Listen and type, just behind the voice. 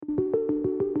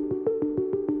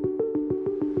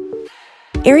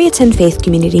Area 10 Faith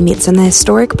Community meets in the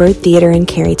historic Byrd Theater in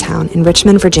Carytown in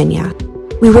Richmond, Virginia.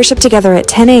 We worship together at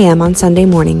 10 a.m. on Sunday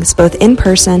mornings, both in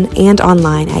person and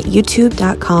online at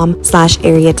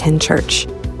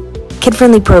youtube.com/area10church.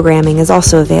 Kid-friendly programming is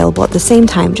also available at the same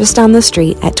time just down the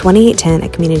street at 2810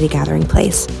 at Community Gathering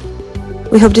Place.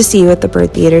 We hope to see you at the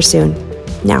Byrd Theater soon.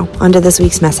 Now, on to this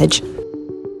week's message.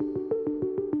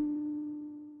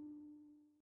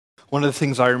 One of the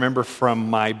things I remember from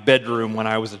my bedroom when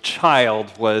I was a child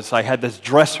was I had this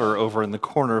dresser over in the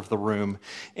corner of the room,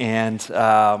 and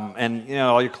you know,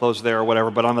 all your clothes are there or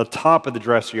whatever, but on the top of the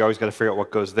dresser, you always got to figure out what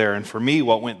goes there, and for me,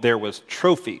 what went there was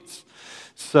trophies.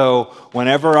 So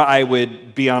whenever I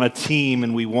would be on a team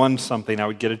and we won something, I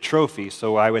would get a trophy.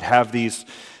 So I would have these,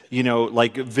 you know,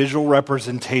 like visual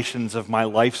representations of my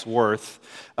life's worth,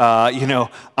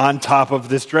 on top of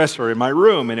this dresser in my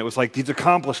room. And it was like these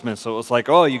accomplishments. So it was like,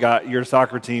 oh, your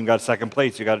soccer team got second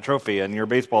place, you got a trophy. And your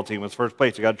baseball team was first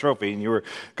place, you got a trophy. And you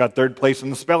got third place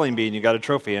in the spelling bee, and you got a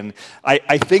trophy. And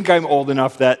I think I'm old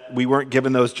enough that we weren't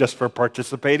given those just for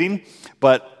participating,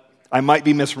 but I might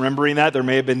be misremembering that. There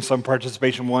may have been some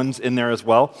participation ones in there as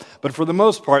well. But for the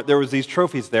most part, there was these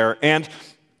trophies there. And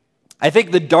I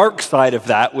think the dark side of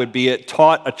that would be it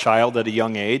taught a child at a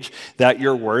young age that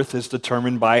your worth is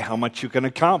determined by how much you can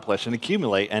accomplish and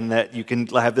accumulate, and that you can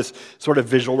have this sort of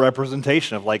visual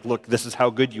representation of like, look, this is how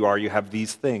good you are, you have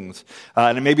these things.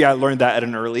 And maybe I learned that at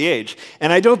an early age.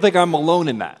 And I don't think I'm alone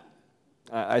in that.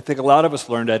 I think a lot of us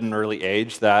learned at an early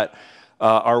age that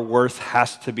our worth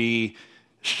has to be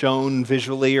shown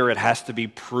visually, or it has to be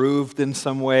proved in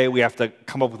some way. We have to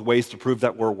come up with ways to prove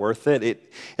that we're worth it.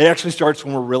 It actually starts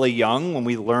when we're really young, when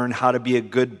we learn how to be a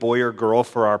good boy or girl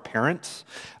for our parents,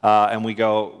 and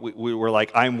we're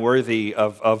like, I'm worthy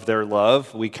of their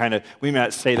love. We may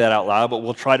not say that out loud, but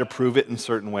we'll try to prove it in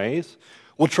certain ways.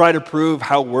 We'll try to prove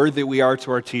how worthy we are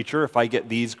to our teacher. If I get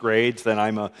these grades, then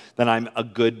I'm a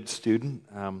good student.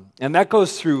 And that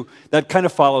kind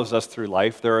of follows us through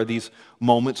life. There are these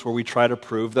moments where we try to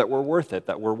prove that we're worth it,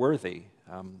 that we're worthy.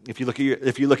 If you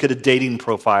look at a dating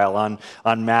profile on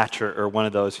Match or one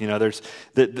of those, there's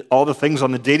all the things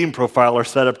on the dating profile are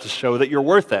set up to show that you're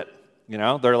worth it.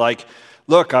 They're like,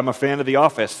 look, I'm a fan of The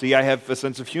Office. See, I have a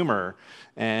sense of humor.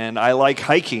 And I like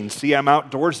hiking. See, I'm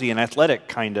outdoorsy and athletic,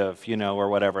 kind of, or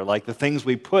whatever. Like the things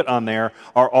we put on there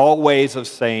are all ways of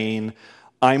saying,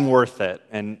 I'm worth it.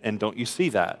 And don't you see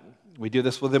that? We do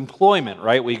this with employment,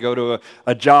 right? We go to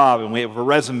a job and we have a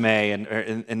resume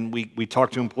and we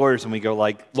talk to employers and we go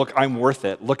like, look, I'm worth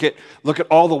it. Look at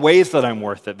all the ways that I'm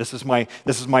worth it. This is my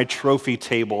trophy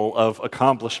table of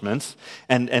accomplishments,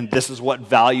 and this is what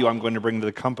value I'm going to bring to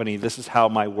the company. This is how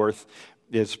my worth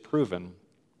is proven.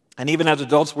 And even as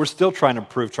adults, we're still trying to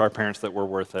prove to our parents that we're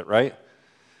worth it, right?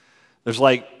 There's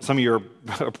like some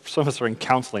of us are in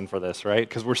counseling for this, right?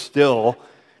 Because we're still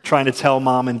trying to tell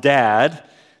mom and dad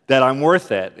that I'm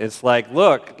worth it. It's like,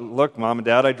 look, mom and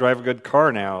dad, I drive a good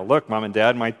car now. Look, mom and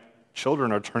dad, my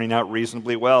children are turning out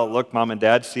reasonably well. Look, mom and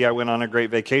dad, see, I went on a great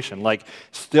vacation. Like,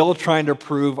 still trying to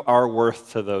prove our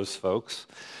worth to those folks,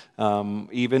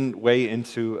 even way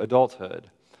into adulthood.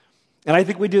 And I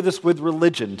think we do this with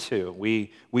religion, too.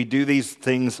 We do these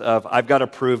things of, I've got to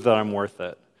prove that I'm worth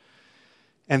it.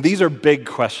 And these are big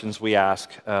questions we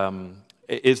ask.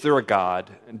 Is there a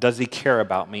God? Does he care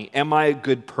about me? Am I a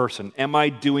good person? Am I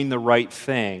doing the right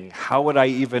thing? How would I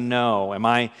even know? Am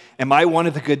I one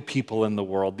of the good people in the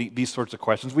world? These sorts of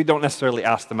questions. We don't necessarily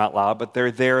ask them out loud, but they're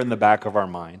there in the back of our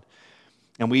mind.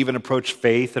 And we even approach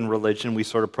faith and religion. We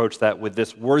sort of approach that with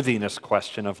this worthiness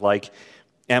question of like,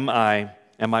 am I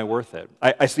worth it?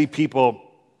 I see people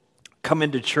come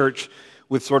into church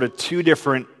with sort of two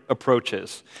different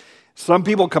approaches. Some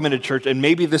people come into church, and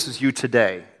maybe this is you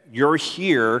today. You're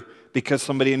here because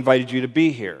somebody invited you to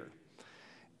be here.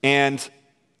 And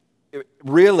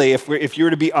really, if you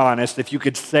were to be honest, if you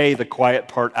could say the quiet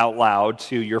part out loud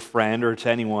to your friend or to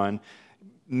anyone,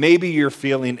 maybe your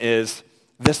feeling is,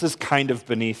 this is kind of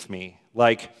beneath me.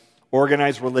 Like,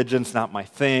 organized religion's not my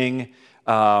thing.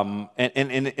 And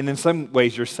in some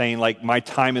ways you're saying, like, my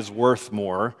time is worth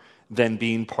more than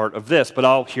being part of this, but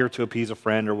I'll here to appease a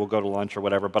friend, or we'll go to lunch or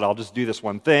whatever, but I'll just do this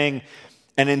one thing.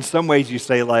 And in some ways you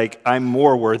say, like, I'm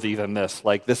more worthy than this.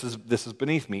 Like, this is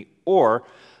beneath me. Or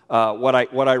what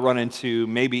I run into,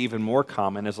 maybe even more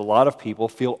common, is a lot of people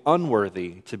feel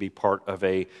unworthy to be part of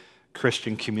a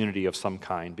Christian community of some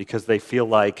kind because they feel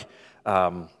like,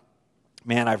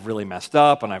 man, I've really messed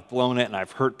up and I've blown it and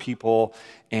I've hurt people,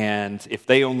 and if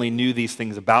they only knew these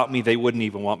things about me, they wouldn't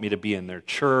even want me to be in their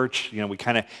church. We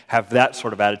kind of have that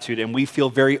sort of attitude, and we feel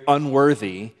very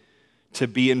unworthy to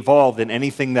be involved in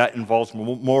anything that involves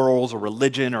morals or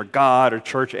religion or God or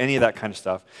church, any of that kind of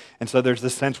stuff. And so there's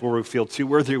this sense where we feel too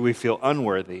worthy or we feel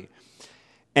unworthy.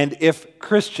 And if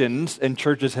Christians and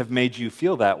churches have made you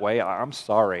feel that way, I'm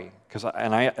sorry,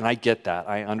 and I get that.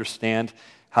 I understand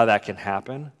how that can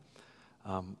happen.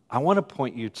 I want to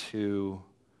point you to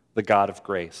the God of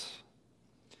grace,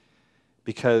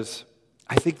 because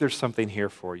I think there's something here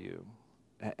for you.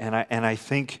 And I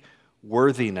think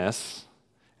worthiness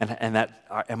and that,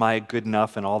 am I good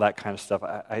enough and all that kind of stuff,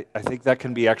 I think that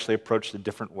can be actually approached a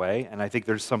different way. And I think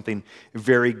there's something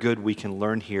very good we can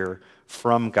learn here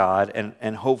from God,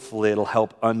 and hopefully it'll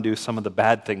help undo some of the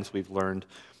bad things we've learned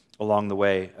along the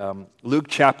way. Luke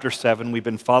chapter 7, we've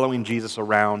been following Jesus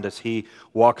around as he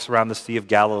walks around the Sea of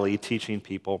Galilee teaching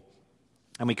people.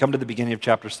 And we come to the beginning of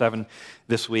chapter 7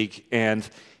 this week, and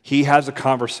he has a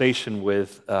conversation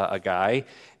with a guy,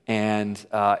 and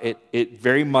it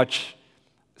very much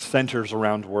centers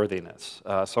around worthiness.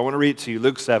 So I want to read it to you.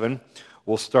 Luke 7,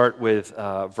 we'll start with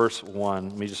verse 1.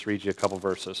 Let me just read you a couple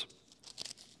verses.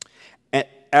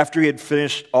 After he had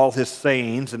finished all his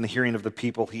sayings in the hearing of the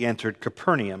people, he entered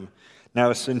Capernaum. Now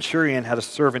a centurion had a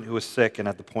servant who was sick and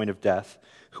at the point of death,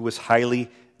 who was highly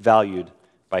valued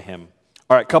by him.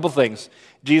 All right, couple things.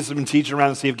 Jesus has been teaching around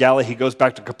the Sea of Galilee. He goes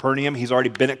back to Capernaum. He's already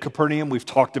been at Capernaum. We've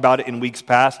talked about it in weeks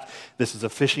past. This is a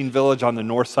fishing village on the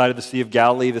north side of the Sea of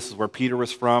Galilee. This is where Peter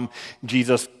was from.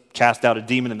 Jesus cast out a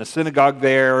demon in the synagogue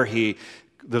there.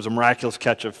 There's a miraculous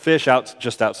catch of fish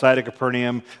just outside of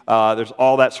Capernaum. There's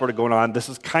all that sort of going on. This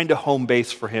is kind of home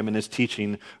base for him in his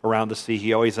teaching around the sea.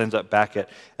 He always ends up back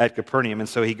at Capernaum. And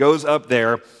so he goes up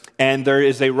there, and there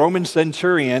is a Roman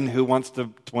centurion who wants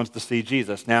to see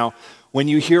Jesus. Now, when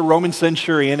you hear Roman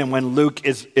centurion, and when Luke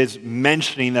is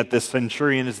mentioning that this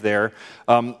centurion is there,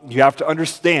 you have to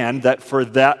understand that for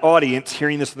that audience,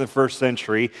 hearing this in the first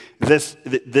century, this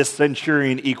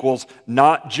centurion equals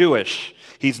not Jewish.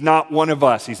 He's not one of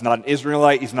us. He's not an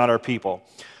Israelite. He's not our people.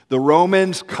 The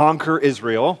Romans conquer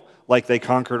Israel like they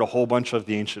conquered a whole bunch of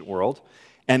the ancient world.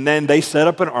 And then they set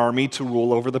up an army to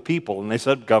rule over the people. And they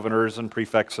set up governors and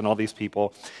prefects and all these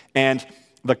people. And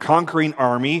the conquering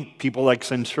army, people like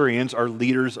centurions, are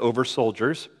leaders over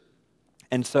soldiers.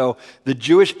 And so the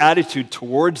Jewish attitude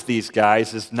towards these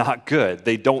guys is not good.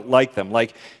 They don't like them.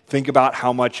 Like, think about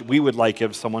how much we would like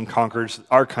if someone conquers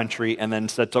our country and then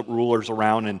sets up rulers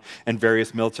around and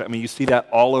various military. I mean, you see that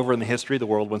all over in the history of the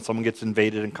world. When someone gets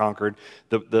invaded and conquered,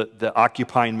 the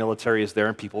occupying military is there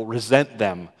and people resent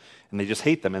them. And they just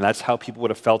hate them. And that's how people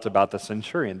would have felt about the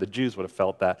centurion. The Jews would have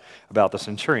felt that about the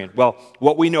centurion. Well,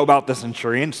 what we know about the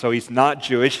centurion, so he's not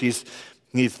Jewish. He's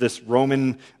this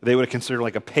Roman, they would have considered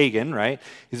like a pagan, right?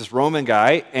 He's this Roman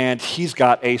guy, and he's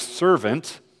got a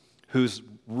servant who's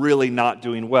really not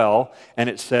doing well, and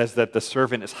it says that the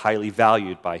servant is highly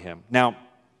valued by him. Now,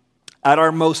 at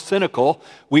our most cynical,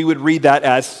 we would read that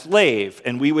as slave,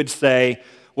 and we would say,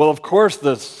 well, of course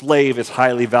the slave is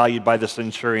highly valued by the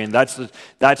centurion. That's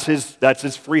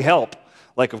his free help.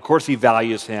 Like, of course he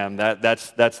values him.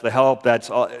 That's the help. That's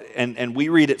all, and we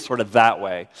read it sort of that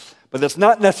way. But that's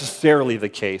not necessarily the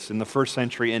case. In the first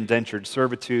century, indentured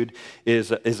servitude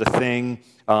is a thing.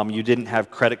 You didn't have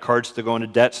credit cards to go into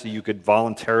debt, so you could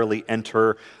voluntarily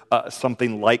enter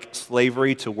something like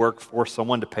slavery to work for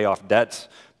someone to pay off debts,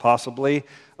 possibly.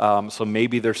 So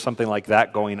maybe there's something like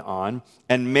that going on.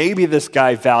 And maybe this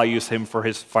guy values him for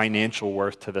his financial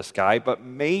worth to this guy, but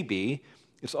maybe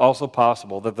it's also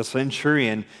possible that the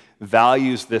centurion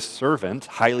values this servant,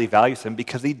 highly values him,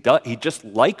 because he just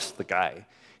likes the guy.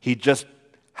 He just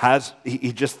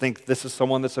thinks this is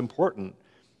someone that's important,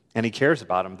 and he cares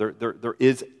about him.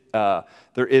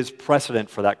 There is precedent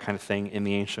for that kind of thing in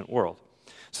the ancient world.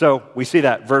 So we see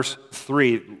that. Verse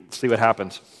 3, see what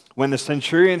happens. When the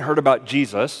centurion heard about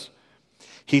Jesus,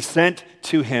 he sent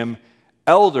to him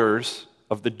elders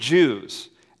of the Jews,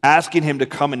 asking him to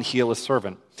come and heal his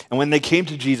servant. And when they came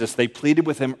to Jesus, they pleaded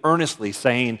with him earnestly,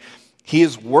 saying, "He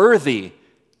is worthy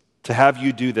to have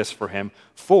you do this for him,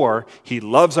 for he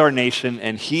loves our nation,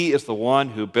 and he is the one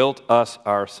who built us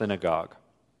our synagogue."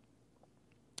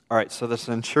 All right, so the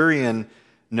centurion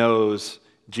knows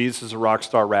Jesus is a rock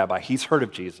star rabbi. He's heard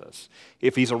of Jesus.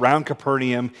 If he's around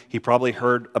Capernaum, he probably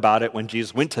heard about it when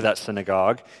Jesus went to that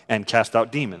synagogue and cast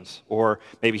out demons. Or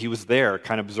maybe he was there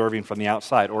kind of observing from the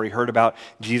outside. Or he heard about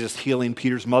Jesus healing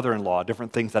Peter's mother-in-law,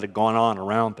 different things that had gone on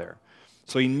around there.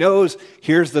 So he knows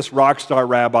here's this rock star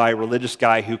rabbi, religious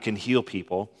guy who can heal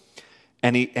people.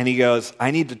 And he goes,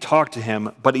 I need to talk to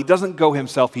him, but he doesn't go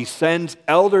himself. He sends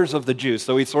elders of the Jews.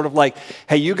 So he's sort of like,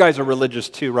 hey, you guys are religious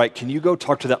too, right? Can you go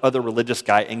talk to that other religious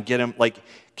guy and get him,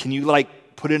 can you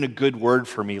put in a good word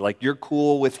for me? Like, you're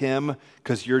cool with him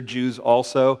because you're Jews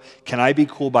also. Can I be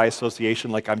cool by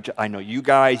association? Like, I know you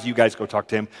guys go talk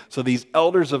to him. So these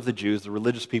elders of the Jews, the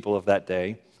religious people of that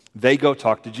day, they go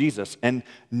talk to Jesus. And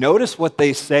notice what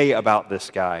they say about this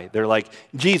guy. They're like,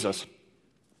 Jesus,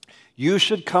 you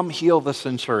should come heal the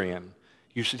centurion.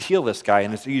 You should heal this guy,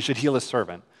 and you should heal his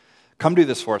servant. Come do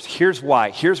this for us. Here's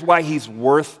why. Here's why he's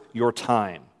worth your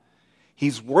time.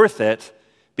 He's worth it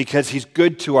because he's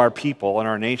good to our people and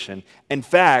our nation. In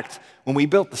fact, when we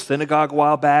built the synagogue a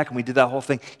while back and we did that whole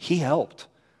thing, he helped.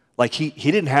 Like, he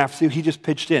didn't have to. He just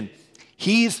pitched in.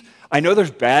 I know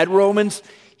there's bad Romans.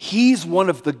 He's one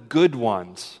of the good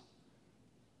ones.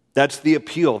 That's the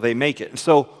appeal. They make it. And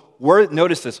so,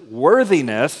 notice this.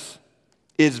 Worthiness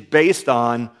is based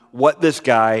on what this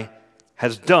guy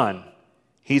has done.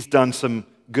 He's done some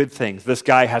good things. This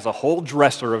guy has a whole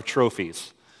dresser of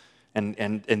trophies.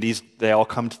 And these, they all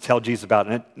come to tell Jesus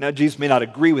about it. Now, Jesus may not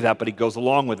agree with that, but he goes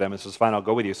along with them and says, fine, I'll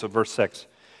go with you. So verse 6,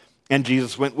 and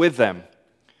Jesus went with them.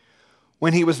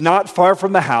 When he was not far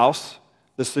from the house,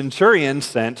 the centurion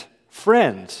sent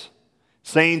friends,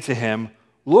 saying to him,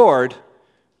 Lord,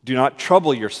 do not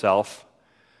trouble yourself,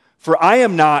 for I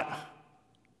am not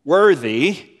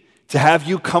worthy to have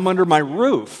you come under my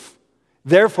roof.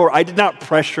 Therefore, I did not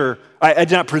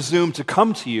presume to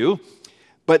come to you,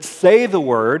 but say the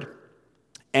word,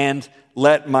 and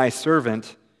let my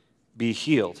servant be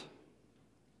healed.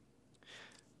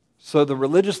 So the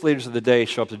religious leaders of the day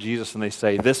show up to Jesus and they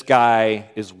say, this guy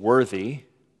is worthy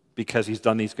because he's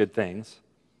done these good things.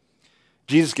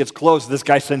 Jesus gets close. This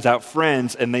guy sends out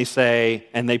friends and they say,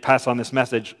 and they pass on this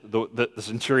message, the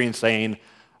centurion saying,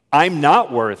 I'm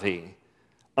not worthy.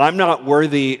 I'm not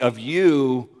worthy of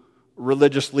you,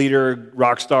 religious leader,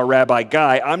 rock star rabbi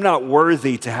guy. I'm not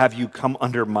worthy to have you come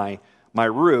under my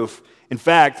roof. In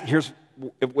fact, here's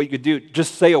what you could do.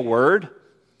 Just say a word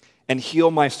and heal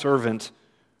my servant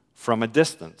from a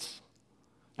distance.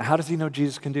 Now, how does he know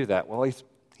Jesus can do that? Well,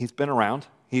 he's been around.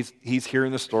 He's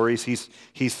hearing the stories.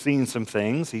 He's seen some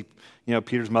things.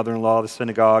 Peter's mother-in-law, the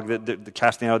synagogue, the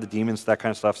casting out of the demons, that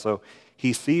kind of stuff. So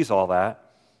he sees all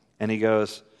that, and he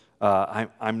goes,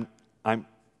 I'm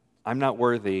not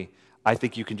worthy. I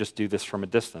think you can just do this from a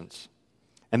distance.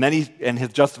 And then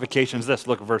his justification is this.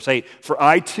 Look at verse 8. For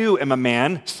I too am a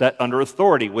man set under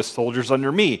authority with soldiers under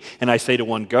me. And I say to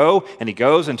one, go, and he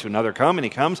goes, and to another, come, and he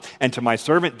comes. And to my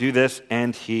servant, do this,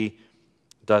 and he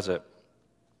does it.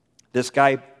 This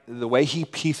guy, the way he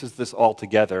pieces this all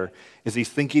together is he's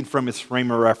thinking from his frame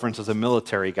of reference as a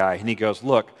military guy. And he goes,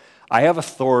 look, I have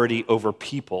authority over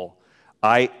people.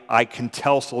 I can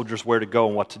tell soldiers where to go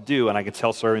and what to do, and I can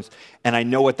tell servants, and I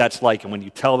know what that's like. And when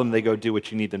you tell them, they go do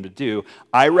what you need them to do.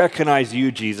 I recognize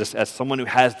you, Jesus, as someone who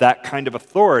has that kind of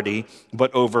authority,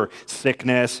 but over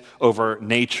sickness, over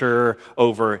nature,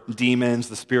 over demons,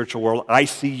 the spiritual world. I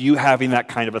see you having that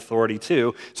kind of authority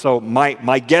too. So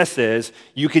my guess is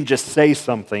you can just say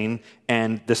something,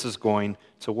 and this is going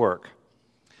to work.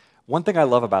 One thing I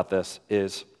love about this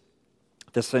is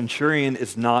the centurion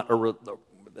is not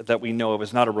that we know of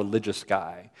is not a religious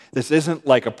guy. This isn't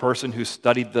like a person who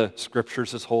studied the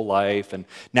scriptures his whole life and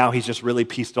now he's just really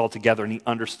pieced it all together and he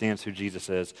understands who Jesus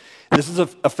is. This is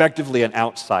effectively an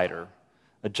outsider,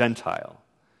 a Gentile.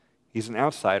 He's an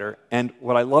outsider, and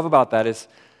what I love about that is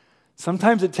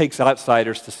sometimes it takes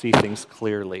outsiders to see things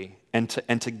clearly and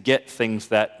to get things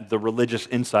that the religious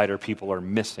insider people are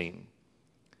missing.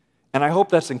 And I hope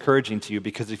that's encouraging to you,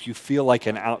 because if you feel like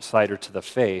an outsider to the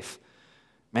faith,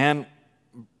 man,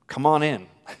 come on in.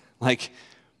 Like,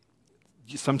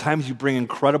 sometimes you bring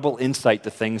incredible insight to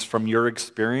things from your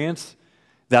experience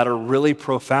that are really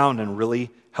profound and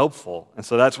really helpful. And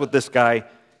so that's what this guy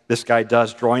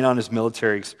does, drawing on his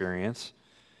military experience.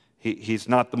 He's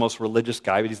not the most religious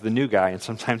guy, but he's the new guy, and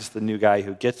sometimes it's the new guy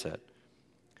who gets it.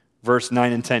 Verse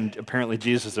 9 and 10, apparently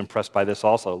Jesus is impressed by this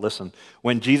also. Listen,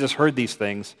 when Jesus heard these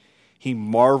things, he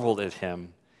marveled at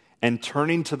him, and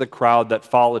turning to the crowd that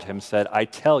followed him, said, I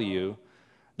tell you,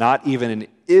 not even in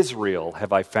Israel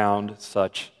have I found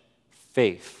such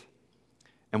faith.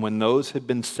 And when those had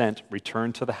been sent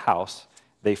returned to the house,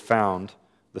 they found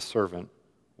the servant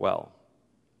well.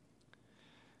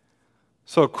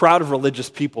 So a crowd of religious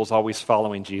people is always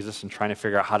following Jesus and trying to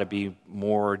figure out how to be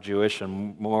more Jewish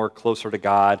and more closer to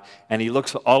God. And he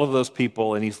looks at all of those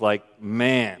people and he's like,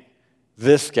 man,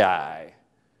 this guy,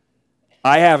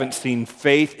 I haven't seen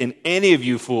faith in any of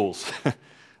you fools.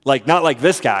 Not like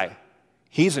this guy.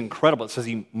 He's incredible. It says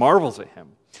he marvels at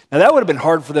him. Now, that would have been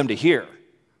hard for them to hear.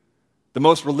 The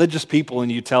most religious people,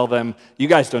 and you tell them, you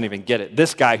guys don't even get it.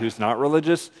 This guy who's not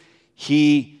religious,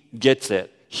 he gets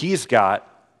it. He's got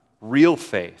real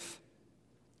faith.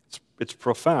 it's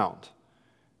profound.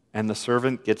 And the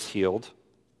servant gets healed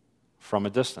from a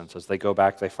distance. As they go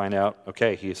back, they find out,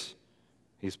 okay, he's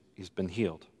been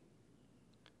healed.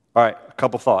 All right, a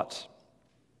couple thoughts.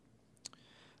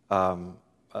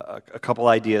 A couple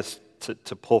ideas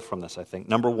to pull from this, I think.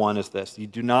 Number one is this: you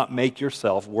do not make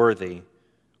yourself worthy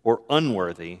or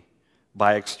unworthy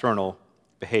by external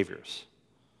behaviors.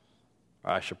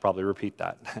 I should probably repeat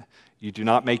that. You do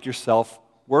not make yourself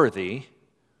worthy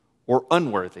or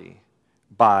unworthy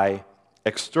by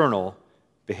external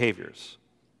behaviors.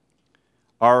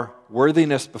 Our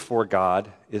worthiness before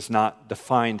God is not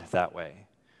defined that way,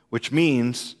 which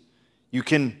means you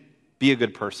can be a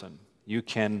good person. You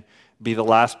can be the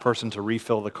last person to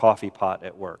refill the coffee pot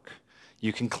at work.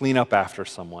 You can clean up after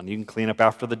someone. You can clean up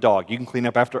after the dog. You can clean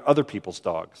up after other people's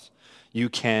dogs. You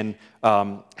can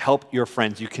help your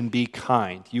friends. You can be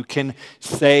kind. You can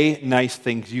say nice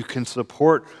things. You can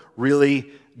support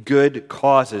really good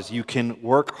causes. You can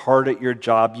work hard at your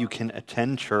job. You can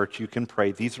attend church. You can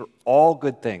pray. These are all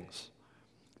good things,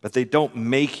 but they don't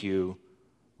make you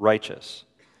righteous.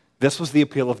 This was the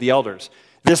appeal of the elders.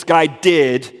 This guy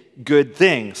did good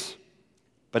things,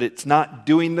 but it's not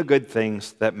doing the good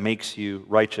things that makes you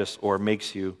righteous or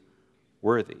makes you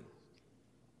worthy.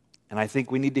 And I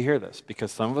think we need to hear this,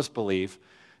 because some of us believe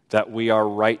that we are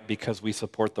right because we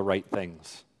support the right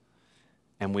things,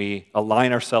 and we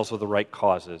align ourselves with the right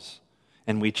causes,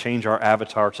 and we change our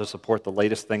avatar to support the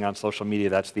latest thing on social media.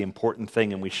 That's the important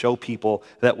thing, and we show people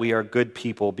that we are good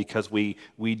people because we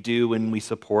do and we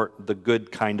support the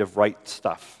good kind of right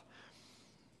stuff.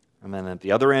 And then at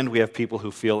the other end, we have people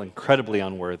who feel incredibly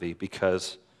unworthy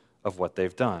because of what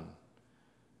they've done.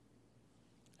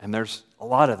 And there's a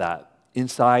lot of that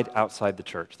inside, outside the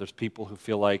church. There's people who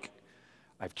feel like,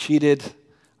 I've cheated,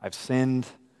 I've sinned,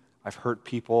 I've hurt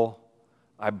people,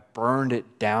 I've burned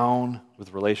it down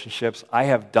with relationships, I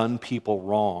have done people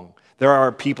wrong. There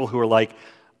are people who are like,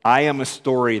 I am a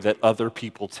story that other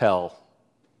people tell,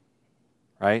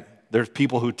 right? There's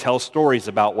people who tell stories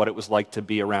about what it was like to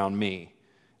be around me,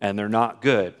 and they're not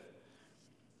good.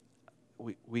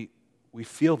 We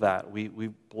feel that. We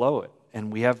blow it.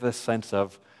 And we have this sense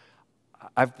of,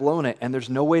 I've blown it, and there's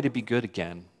no way to be good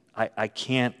again. I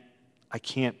can't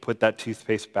put that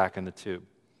toothpaste back in the tube.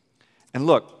 And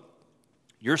look,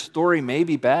 your story may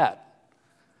be bad.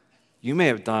 You may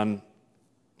have done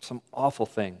some awful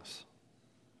things.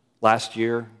 Last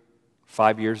year,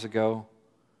 5 years ago,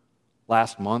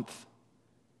 last month,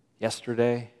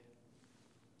 yesterday.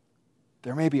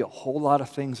 There may be a whole lot of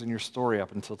things in your story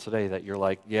up until today that you're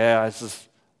like, yeah, this is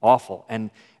awful.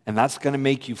 And that's going to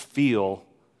make you feel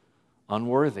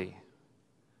unworthy.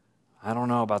 I don't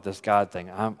know about this God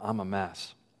thing. I'm a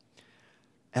mess.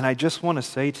 And I just want to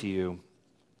say to you,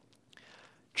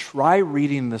 try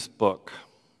reading this book,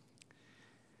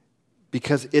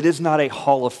 because it is not a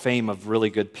Hall of Fame of really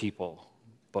good people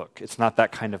book. It's not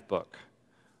that kind of book.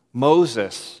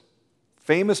 Moses,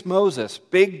 famous Moses,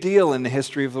 big deal in the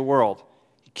history of the world.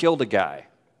 He killed a guy.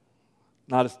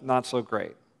 Not so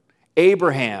great.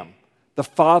 Abraham, the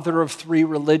father of 3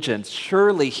 religions.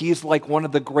 Surely he's like one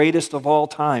of the greatest of all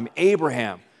time.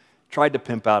 Abraham tried to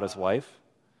pimp out his wife.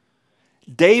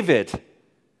 David,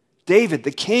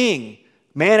 the king,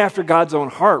 man after God's own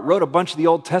heart, wrote a bunch of the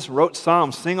Old Testament, wrote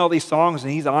Psalms, sing all these songs,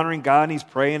 and he's honoring God and he's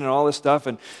praying and all this stuff.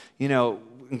 And,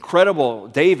 incredible.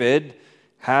 David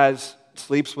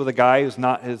sleeps with a guy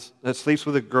sleeps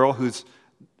with a girl who's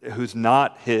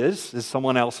not his, is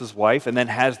someone else's wife, and then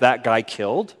has that guy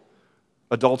killed.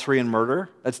 Adultery and murder.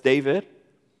 That's David.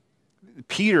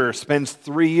 Peter spends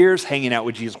 3 years hanging out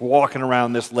with Jesus, walking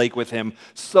around this lake with him,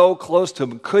 so close to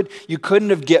him. You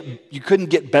couldn't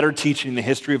get better teaching in the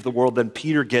history of the world than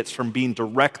Peter gets from being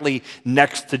directly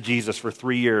next to Jesus for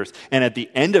 3 years. And at the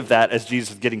end of that, as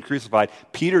Jesus is getting crucified,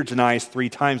 Peter denies 3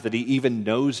 times that he even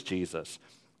knows Jesus.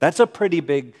 That's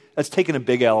taking a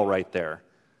big L right there,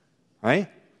 right?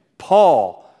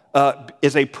 Paul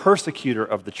is a persecutor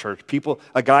of the church.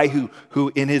 A guy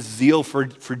who in his zeal for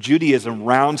Judaism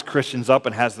rounds Christians up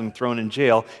and has them thrown in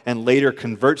jail, and later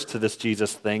converts to this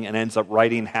Jesus thing and ends up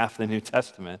writing half the New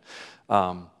Testament.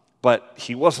 But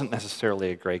he wasn't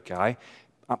necessarily a great guy.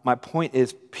 My point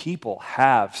is, people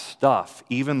have stuff,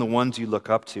 even the ones you look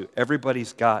up to.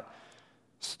 Everybody's got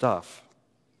stuff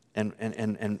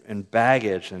and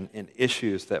baggage and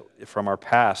issues that from our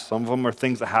past. Some of them are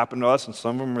things that happened to us, and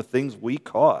some of them are things we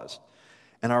caused.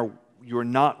 And you're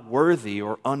not worthy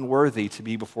or unworthy to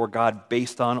be before God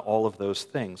based on all of those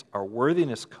things. Our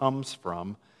worthiness comes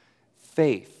from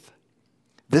faith.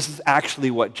 This is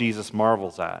actually what Jesus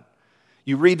marvels at.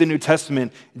 You read the New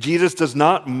Testament, Jesus does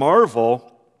not marvel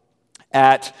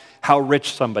at how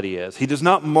rich somebody is. He does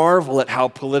not marvel at how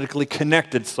politically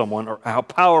connected someone or how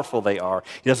powerful they are.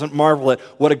 He doesn't marvel at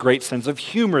what a great sense of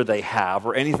humor they have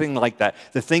or anything like that.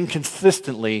 The thing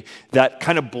consistently that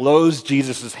kind of blows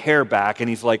Jesus' hair back, and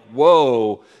he's like,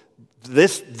 whoa,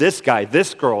 this guy,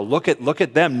 this girl, look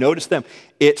at them, notice them.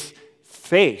 It's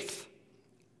faith.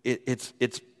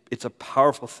 It's a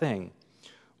powerful thing.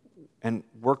 And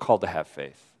we're called to have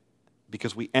faith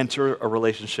because we enter a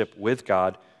relationship with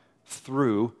God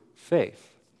through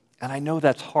faith. And I know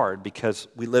that's hard because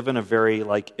we live in a very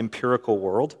empirical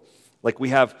world. We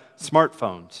have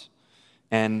smartphones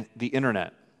and the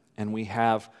internet, and we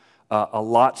have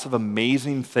lots of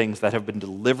amazing things that have been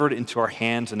delivered into our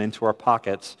hands and into our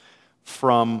pockets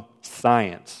from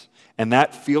science. And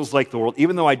that feels like the world,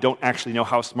 even though I don't actually know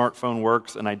how a smartphone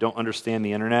works and I don't understand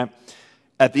the internet,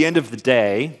 at the end of the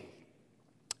day,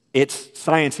 it's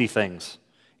sciencey things.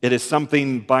 It is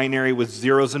something binary with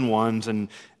zeros and ones, and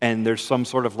there's some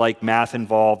sort of math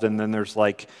involved, and then there's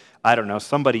I don't know,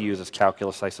 somebody uses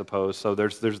calculus, I suppose. So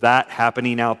there's that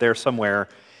happening out there somewhere,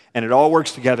 and it all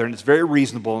works together, and it's very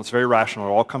reasonable, and it's very rational.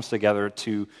 It all comes together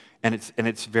and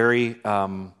it's very,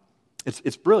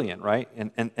 it's brilliant, right?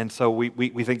 And so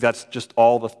we think that's just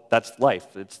that's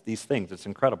life. It's these things. It's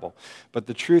incredible. But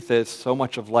the truth is, so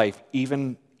much of life,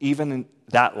 even in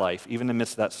that life, even in the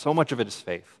midst of that, so much of it is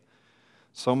faith.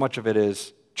 So much of it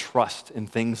is trust in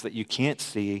things that you can't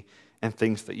see and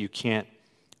things that you can't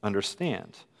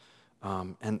understand.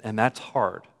 And that's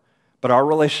hard. But our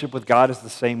relationship with God is the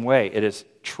same way. It is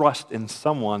trust in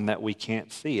someone that we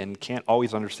can't see and can't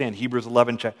always understand. Hebrews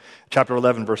 11, chapter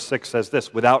 11, verse 6 says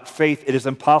this, "Without faith it is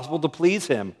impossible to please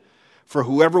him. For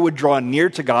whoever would draw near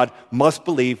to God must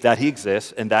believe that he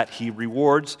exists and that he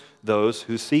rewards those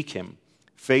who seek him."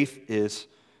 Faith is,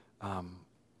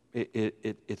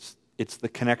 it's the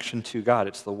connection to God.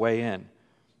 It's the way in.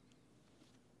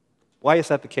 Why is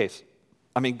that the case?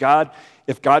 I mean,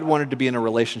 if God wanted to be in a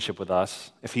relationship with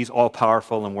us, if he's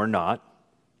all-powerful and we're not,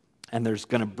 and there's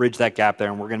going to bridge that gap there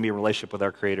and we're going to be in a relationship with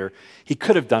our Creator, he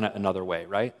could have done it another way,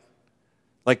 right?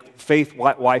 Faith,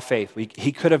 why faith?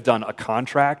 He could have done a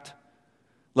contract.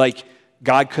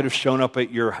 God could have shown up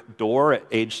at your door at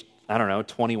age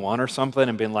 21 or something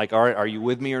and been like, all right, are you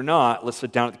with me or not? Let's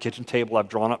sit down at the kitchen table. I've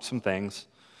drawn up some things,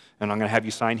 and I'm going to have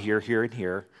you sign here, here, and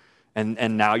here,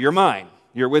 and now you're mine.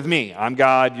 You're with me. I'm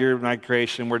God. You're my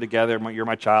creation. We're together. You're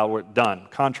my child. We're done.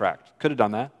 Contract. Could have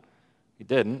done that. He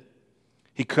didn't.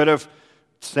 He could have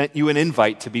sent you an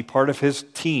invite to be part of his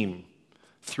team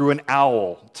through an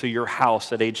owl to your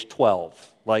house at age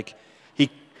 12.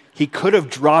 He could have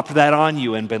dropped that on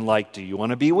you and been like, do you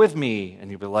want to be with me?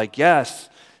 And you'd be like, yes.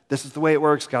 This is the way it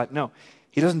works, God. No,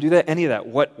 he doesn't do that. Any of that.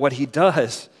 What he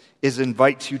does is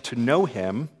invites you to know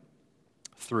him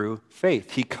through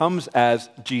faith. He comes as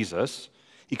Jesus.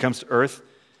 He comes to earth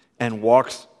and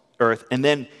walks earth. And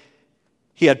then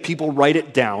he had people write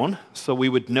it down so we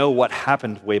would know what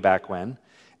happened way back when.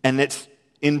 And it's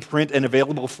in print and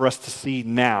available for us to see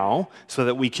now so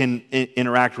that we can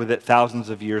interact with it thousands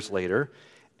of years later.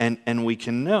 And we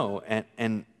can know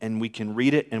and we can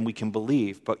read it and we can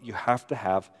believe. But you have to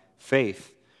have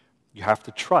faith. You have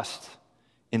to trust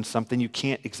in something you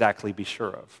can't exactly be sure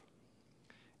of.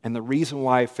 And the reason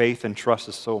why faith and trust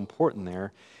is so important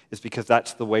there is because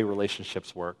that's the way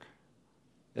relationships work.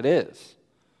 It is.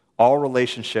 All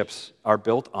relationships are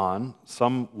built on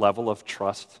some level of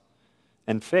trust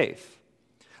and faith.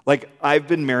 I've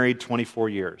been married 24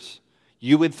 years.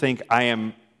 You would think I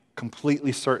am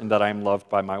completely certain that I am loved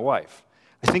by my wife.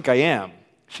 I think I am.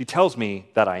 She tells me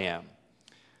that I am.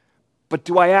 But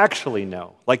do I actually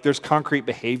know? There's concrete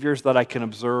behaviors that I can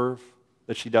observe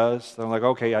that she does. So I'm like,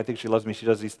 okay, I think she loves me. She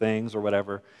does these things or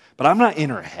whatever. But I'm not in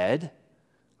her head.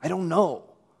 I don't know.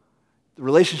 The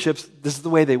relationships, this is the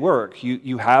way they work.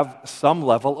 You have some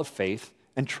level of faith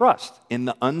and trust in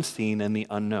the unseen and the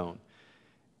unknown.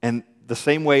 And the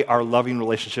same way our loving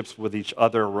relationships with each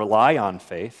other rely on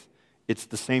faith, it's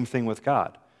the same thing with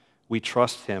God. We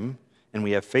trust him and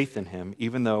we have faith in him,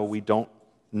 even though we don't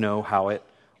know how it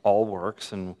all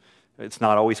works and it's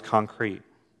not always concrete.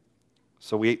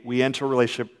 So we enter a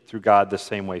relationship through God the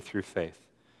same way, through faith,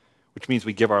 which means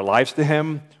we give our lives to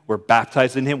him, we're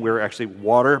baptized in him, we're actually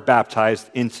water baptized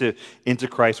into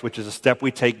Christ, which is a step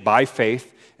we take by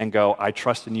faith and go, I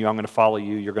trust in you, I'm going to follow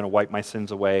you, you're going to wipe my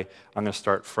sins away, I'm going to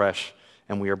start fresh,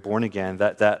 and we are born again.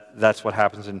 That's what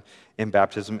happens in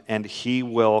baptism, and he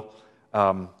will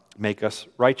make us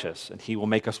righteous, and he will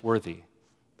make us worthy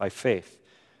by faith.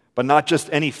 But not just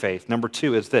any faith. Number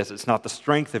 2 is this. It's not the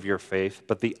strength of your faith,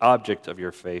 but the object of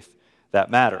your faith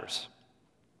that matters.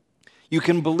 You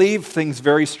can believe things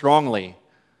very strongly,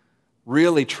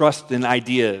 really trust in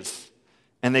ideas,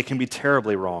 and they can be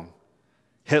terribly wrong.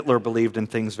 Hitler believed in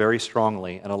things very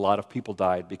strongly, and a lot of people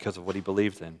died because of what he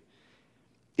believed in.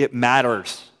 It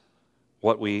matters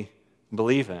what we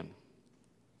believe in.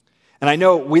 And I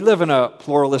know we live in a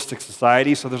pluralistic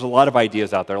society, so there's a lot of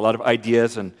ideas out there, a lot of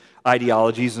ideas and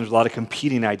ideologies, and there's a lot of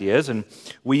competing ideas. And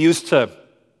we used to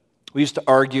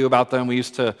argue about them. We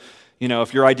used to,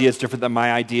 if your idea is different than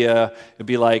my idea, it'd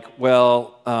be like,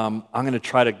 well, I'm going to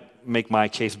try to make my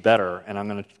case better, and I'm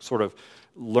going to sort of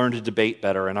learn to debate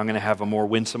better, and I'm going to have a more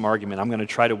winsome argument. I'm going to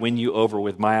try to win you over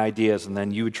with my ideas, and then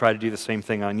you would try to do the same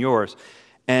thing on yours.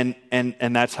 And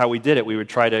that's how we did it. We would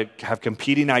try to have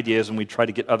competing ideas, and we'd try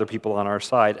to get other people on our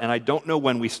side. And I don't know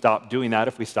when we stopped doing that,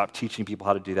 if we stopped teaching people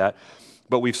how to do that.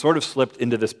 But we've sort of slipped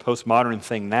into this postmodern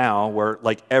thing now where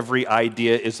like every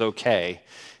idea is okay.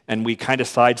 And we kind of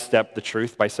sidestep the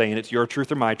truth by saying it's your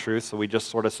truth or my truth. So we just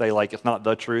sort of say like it's not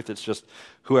the truth, it's just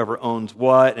whoever owns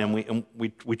what. And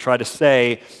we try to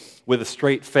say with a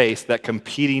straight face that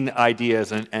competing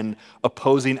ideas and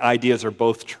opposing ideas are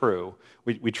both true.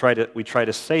 We try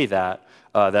to say that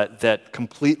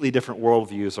completely different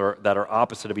worldviews that are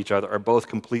opposite of each other are both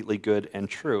completely good and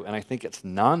true. And I think it's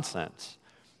nonsense.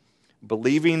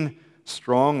 Believing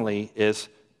strongly is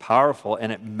powerful,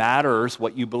 and it matters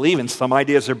what you believe in. Some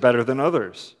ideas are better than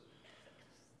others.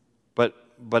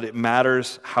 But it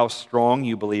matters how strong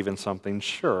you believe in something,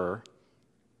 sure.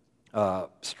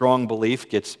 Strong belief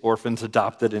gets orphans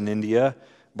adopted in India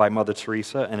by Mother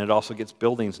Teresa, and it also gets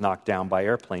buildings knocked down by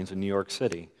airplanes in New York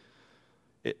City.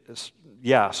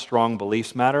 Strong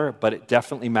beliefs matter, but it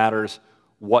definitely matters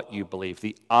what you believe,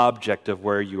 the object of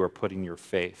where you are putting your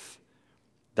faith.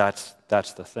 That's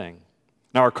the thing.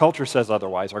 Now, our culture says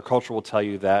otherwise. Our culture will tell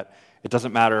you that it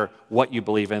doesn't matter what you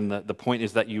believe in. The point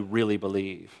is that you really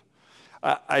believe.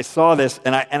 I saw this,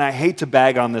 and I hate to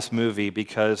bag on this movie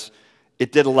because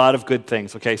it did a lot of good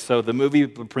things. Okay, so the movie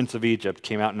The Prince of Egypt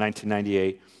came out in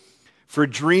 1998. For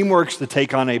DreamWorks to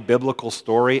take on a biblical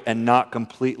story and not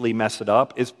completely mess it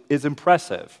up is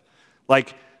impressive.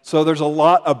 So there's a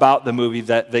lot about the movie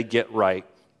that they get right.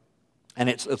 And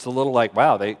it's a little like,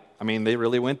 wow, they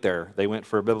really went there. They went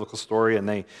for a biblical story, and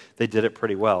they did it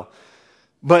pretty well.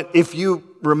 But if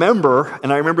you remember,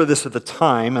 and I remember this at the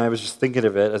time, and I was just thinking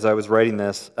of it as I was writing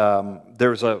this,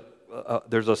 there's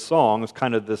a song, it's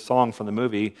kind of the song from the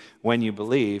movie, When You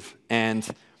Believe, and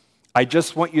I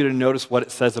just want you to notice what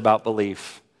it says about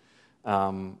belief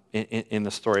in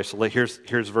the story. So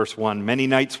here's verse 1. Many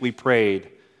nights we prayed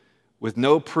with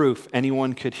no proof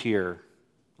anyone could hear.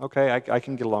 Okay, I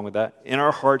can get along with that. In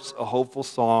our hearts, a hopeful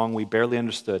song we barely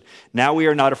understood. Now we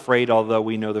are not afraid, although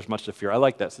we know there's much to fear. I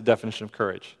like that. It's the definition of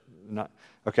courage.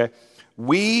 Okay.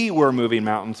 We were moving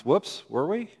mountains. Whoops, were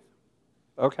we?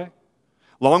 Okay.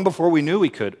 Long before we knew we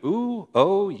could. Ooh,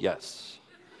 oh, yes.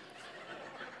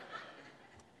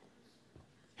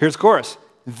 Here's the chorus.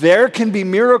 There can be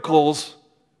miracles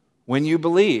when you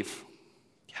believe.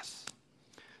 Yes.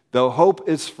 Though hope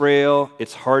is frail,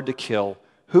 it's hard to kill.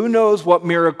 Who knows what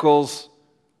miracles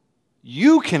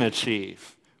you can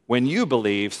achieve when you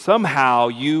believe? Somehow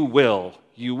you will.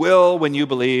 You will when you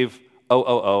believe.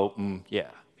 Yeah.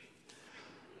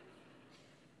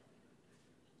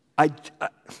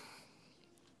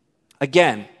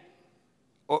 Again,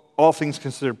 all things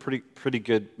considered, pretty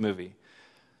good movie.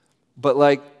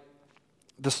 But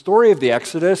the story of the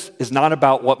Exodus is not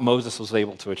about what Moses was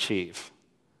able to achieve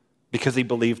because he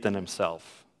believed in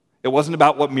himself. It wasn't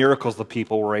about what miracles the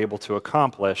people were able to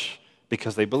accomplish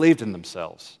because they believed in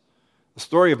themselves. The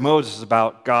story of Moses is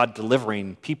about God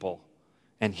delivering people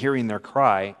and hearing their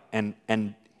cry and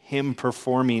him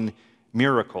performing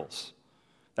miracles.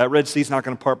 That Red Sea's not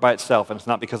going to part by itself, and it's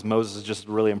not because Moses is just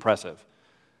really impressive.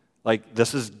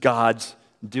 This is God's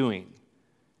doing.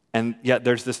 And yet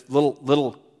there's this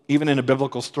little, even in a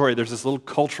biblical story, there's this little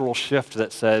cultural shift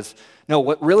that says, no,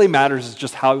 what really matters is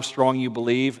just how strong you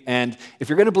believe. And if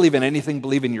you're going to believe in anything,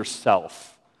 believe in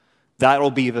yourself.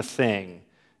 That'll be the thing.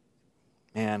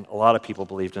 And a lot of people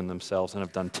believed in themselves and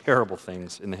have done terrible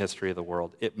things in the history of the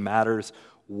world. It matters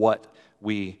what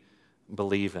we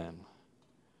believe in.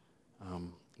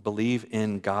 Believe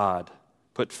in God.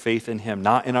 Put faith in Him,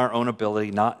 not in our own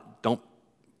ability. Don't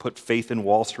put faith in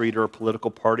Wall Street or a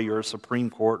political party or a Supreme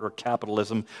Court or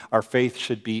capitalism. Our faith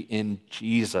should be in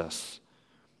Jesus.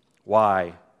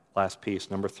 Why? Last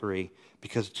piece, number 3.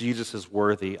 Because Jesus is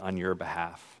worthy on your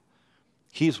behalf.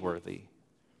 He's worthy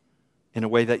in a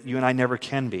way that you and I never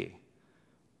can be.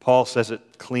 Paul says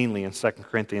it cleanly in 2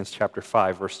 Corinthians chapter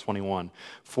 5, verse 21.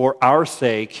 For our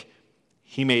sake,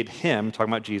 He made Him,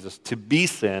 talking about Jesus, to be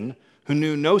sin, who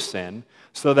knew no sin,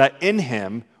 so that in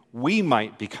Him we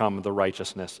might become the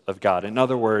righteousness of God. In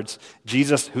other words,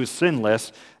 Jesus, who's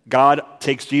sinless, God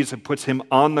takes Jesus and puts him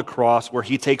on the cross where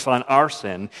he takes on our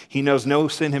sin. He knows no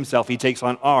sin himself. He takes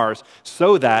on ours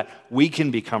so that we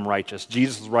can become righteous.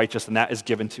 Jesus is righteous, and that is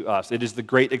given to us. It is the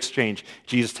great exchange.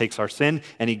 Jesus takes our sin,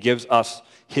 and he gives us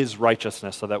his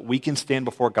righteousness so that we can stand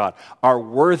before God. Our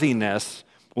worthiness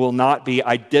will not be,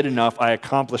 I did enough, I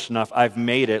accomplished enough, I've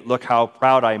made it, look how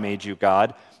proud I made you,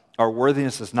 God. Our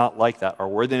worthiness is not like that. Our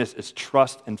worthiness is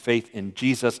trust and faith in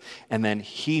Jesus, and then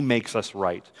he makes us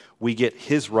right. We get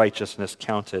his righteousness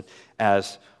counted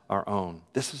as our own.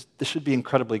 This should be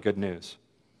incredibly good news.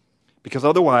 Because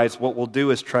otherwise, what we'll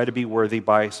do is try to be worthy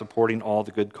by supporting all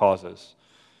the good causes.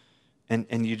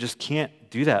 And you just can't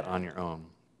do that on your own.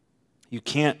 You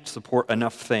can't support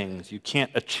enough things. You can't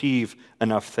achieve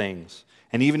enough things.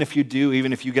 And even if you do,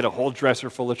 even if you get a whole dresser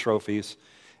full of trophies,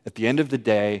 at the end of the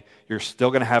day, you're still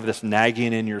going to have this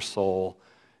nagging in your soul.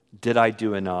 Did I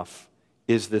do enough?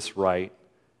 Is this right?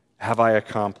 Have I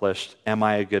accomplished? Am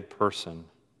I a good person?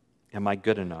 Am I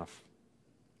good enough?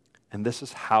 And this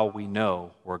is how we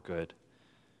know we're good.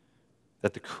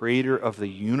 That the creator of the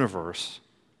universe,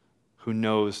 who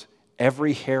knows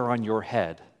every hair on your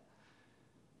head,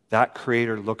 that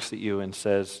creator looks at you and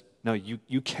says, no,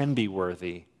 you can be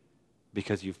worthy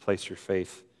because you've placed your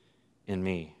faith in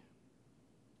me.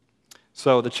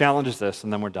 So the challenge is this,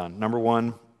 and then we're done. Number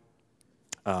one,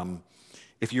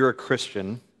 if you're a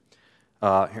Christian,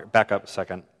 here, back up a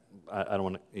second. I don't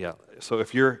want to, yeah. So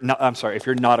if you're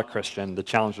not a Christian, the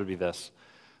challenge would be this.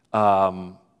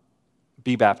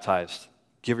 Be baptized.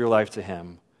 Give your life to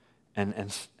him,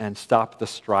 and stop the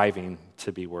striving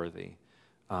to be worthy.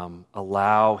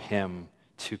 Allow him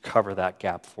to cover that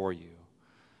gap for you.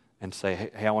 And say,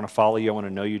 hey, I want to follow you. I want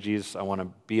to know you, Jesus. I want to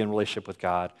be in relationship with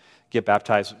God. Get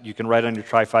baptized. You can write on your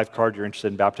Tri-5 card you're interested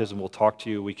in baptism. We'll talk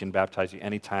to you. We can baptize you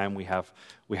anytime. We have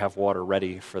water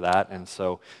ready for that. And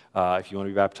so if you want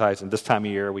to be baptized, and this time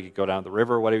of year, we could go down to the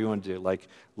river, whatever you want to do.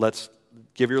 Let's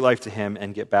give your life to him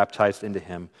and get baptized into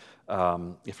him.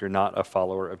 If you're not a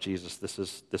follower of Jesus, this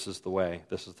is the way.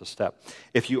 This is the step.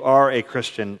 If you are a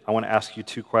Christian, I want to ask you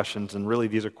two questions, and really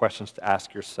these are questions to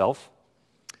ask yourself.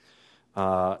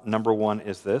 Number one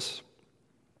is this: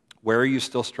 where are you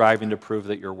still striving to prove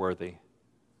that you're worthy?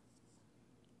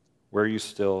 Where are you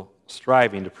still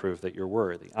striving to prove that you're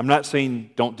worthy? I'm not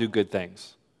saying don't do good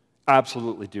things.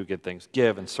 Absolutely do good things.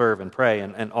 Give and serve and pray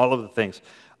and all of the things.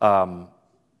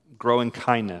 Grow in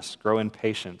kindness, grow in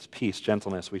patience, peace,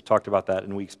 gentleness. We've talked about that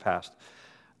in weeks past.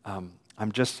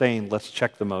 I'm just saying, let's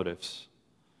check the motives.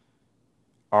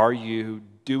 Are you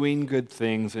doing good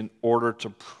things in order to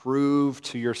prove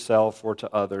to yourself or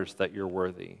to others that you're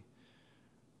worthy?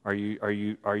 Are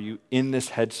you in this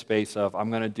headspace of, I'm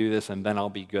going to do this and then I'll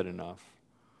be good enough?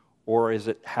 Or is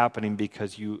it happening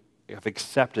because you have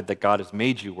accepted that God has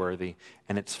made you worthy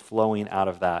and it's flowing out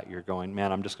of that? You're going,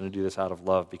 man, I'm just going to do this out of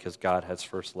love because God has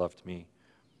first loved me.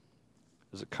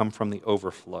 Does it come from the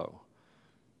overflow?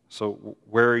 So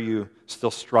where are you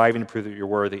still striving to prove that you're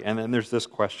worthy? And then there's this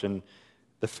question,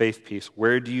 the faith piece.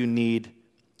 Where do you need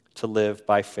to live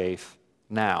by faith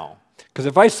now? Because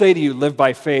if I say to you, live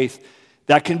by faith,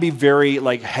 that can be very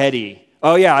heady.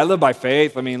 Oh yeah, I live by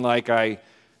faith. I mean, I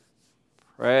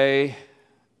pray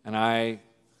and I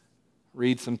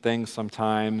read some things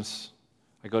sometimes.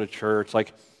 I go to church.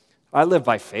 I live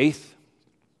by faith.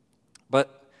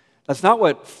 But that's not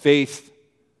what faith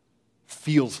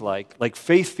feels like.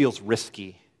 Faith feels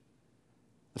risky.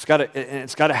 It's got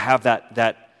to have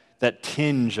that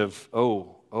tinge of, I'm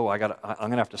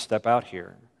going to have to step out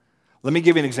here. Let me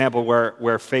give you an example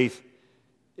where faith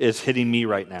is hitting me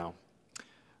right now.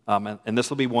 And this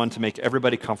will be one to make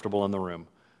everybody comfortable in the room.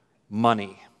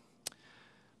 Money.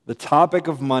 The topic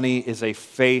of money is a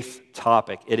faith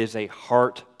topic. It is a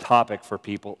heart topic for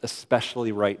people,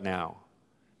 especially right now.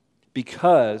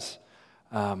 Because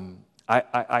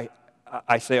I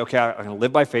say, okay, I'm going to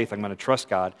live by faith. I'm going to trust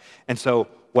God. And so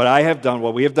what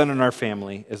we have done in our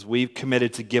family is we've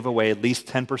committed to give away at least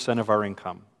 10% of our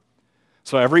income.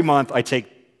 So every month I take,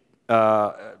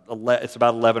 it's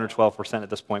about 11 or 12% at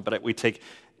this point, but we take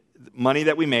money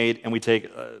that we made and we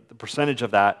take the percentage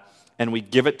of that and we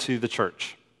give it to the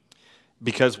church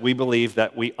because we believe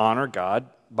that we honor God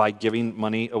by giving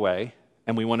money away,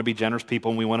 and we want to be generous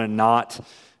people, and we want to not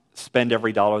spend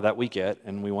every dollar that we get,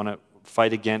 and we want to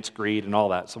fight against greed and all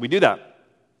that. So we do that.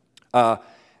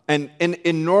 And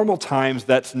in normal times,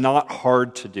 that's not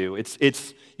hard to do.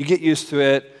 It's you get used to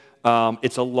it.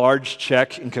 It's a large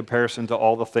check in comparison to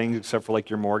all the things except for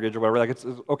your mortgage or whatever. It's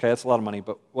okay, that's a lot of money,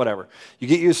 but whatever. You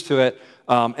get used to it.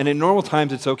 And in normal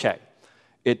times, it's okay.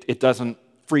 It doesn't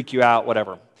freak you out,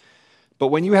 whatever. But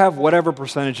when you have whatever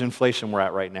percentage inflation we're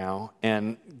at right now,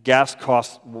 and gas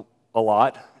costs a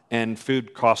lot, and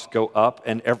food costs go up,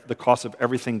 and the cost of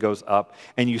everything goes up,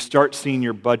 and you start seeing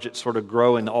your budget sort of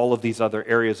grow in all of these other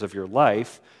areas of your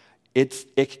life,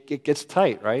 it gets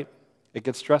tight, right? It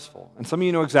gets stressful. And some of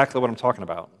you know exactly what I'm talking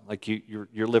about. Like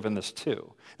you're living this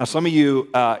too. Now, some of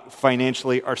you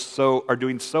financially are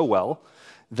doing so well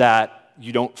that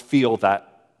you don't feel that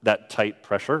tight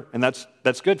pressure, and that's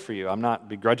good for you. I'm not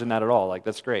begrudging that at all. Like,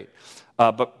 that's great.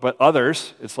 But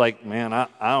others, it's like, man, I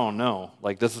don't know.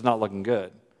 Like, this is not looking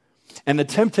good. And the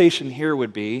temptation here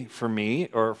would be for me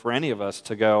or for any of us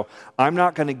to go, I'm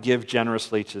not going to give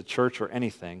generously to the church or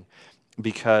anything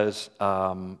because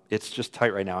it's just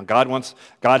tight right now. And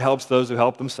God helps those who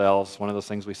help themselves. One of those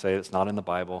things we say that's not in the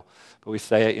Bible, but we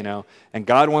say it, And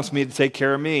God wants me to take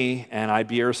care of me, and I'd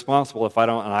be irresponsible if I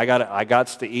don't. And I got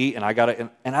to eat, and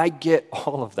and I get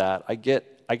all of that. I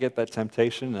get that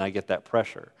temptation, and I get that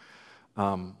pressure.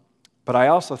 But I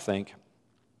also think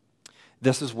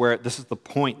this is the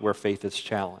point where faith is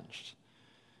challenged.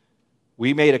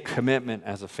 We made a commitment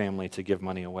as a family to give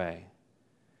money away.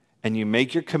 And you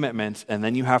make your commitments, and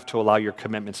then you have to allow your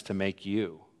commitments to make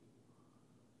you,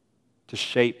 to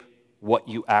shape what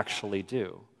you actually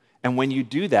do. And when you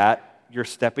do that, you're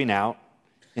stepping out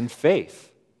in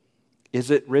faith. Is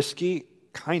it risky?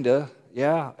 Kinda,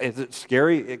 yeah. Is it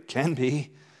scary? It can be.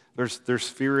 There's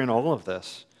fear in all of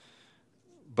this.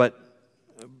 But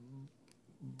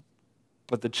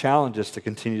the challenge is to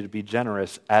continue to be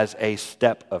generous as a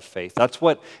step of faith. That's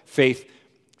what faith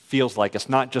feels like. It's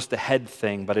not just a head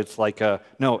thing, but it's like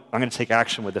no, I'm going to take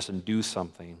action with this and do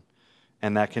something.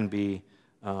 And that can be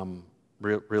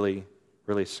really,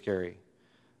 really scary.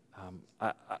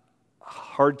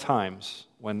 Hard times,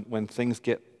 when things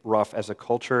get rough as a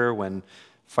culture, when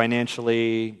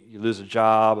financially you lose a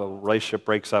job, a relationship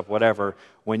breaks up, whatever,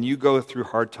 when you go through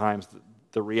hard times,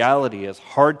 the reality is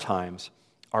hard times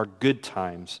are good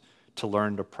times to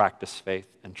learn to practice faith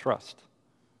and trust.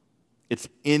 It's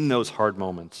in those hard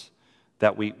moments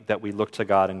that we look to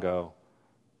God and go,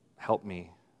 help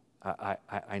me.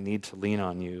 I need to lean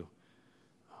on you.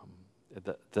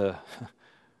 The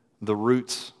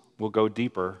roots will go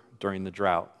deeper during the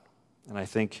drought. And I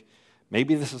think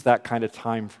maybe this is that kind of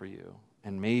time for you.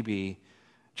 And maybe,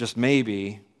 just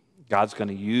maybe, God's going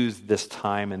to use this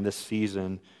time and this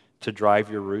season to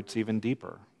drive your roots even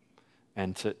deeper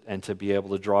and to be able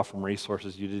to draw from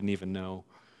resources you didn't even know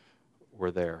were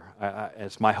there.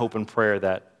 It's my hope and prayer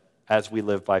that as we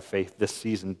live by faith, this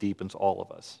season deepens all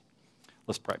of us.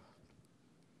 Let's pray.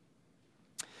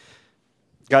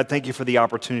 God, thank you for the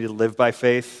opportunity to live by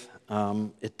faith.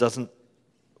 It doesn't,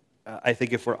 I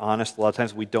think if we're honest, a lot of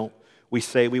times we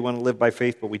say we want to live by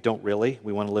faith, but we don't really.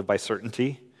 We want to live by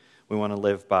certainty. We want to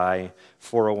live by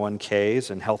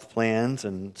 401ks and health plans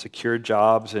and secure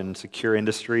jobs and secure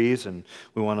industries. And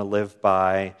we want to live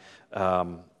by,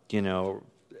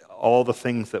 all the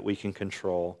things that we can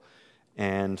control.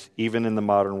 And even in the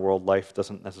modern world, life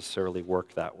doesn't necessarily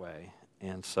work that way.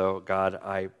 And so, God,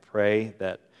 I pray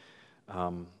that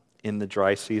in the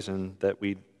dry season that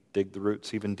we dig the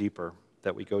roots even deeper,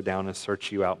 that we go down and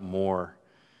search you out more,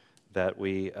 that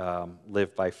we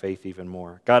live by faith even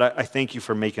more. God, I thank you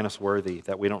for making us worthy,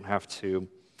 that we don't have to,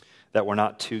 that we're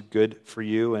not too good for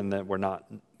you and that we're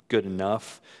not good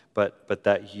enough, but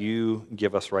that you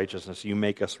give us righteousness. You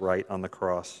make us right on the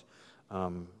cross.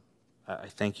 I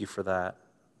thank you for that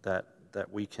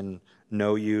we can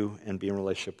know you and be in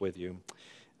relationship with you.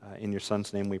 In your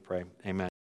Son's name we pray. Amen.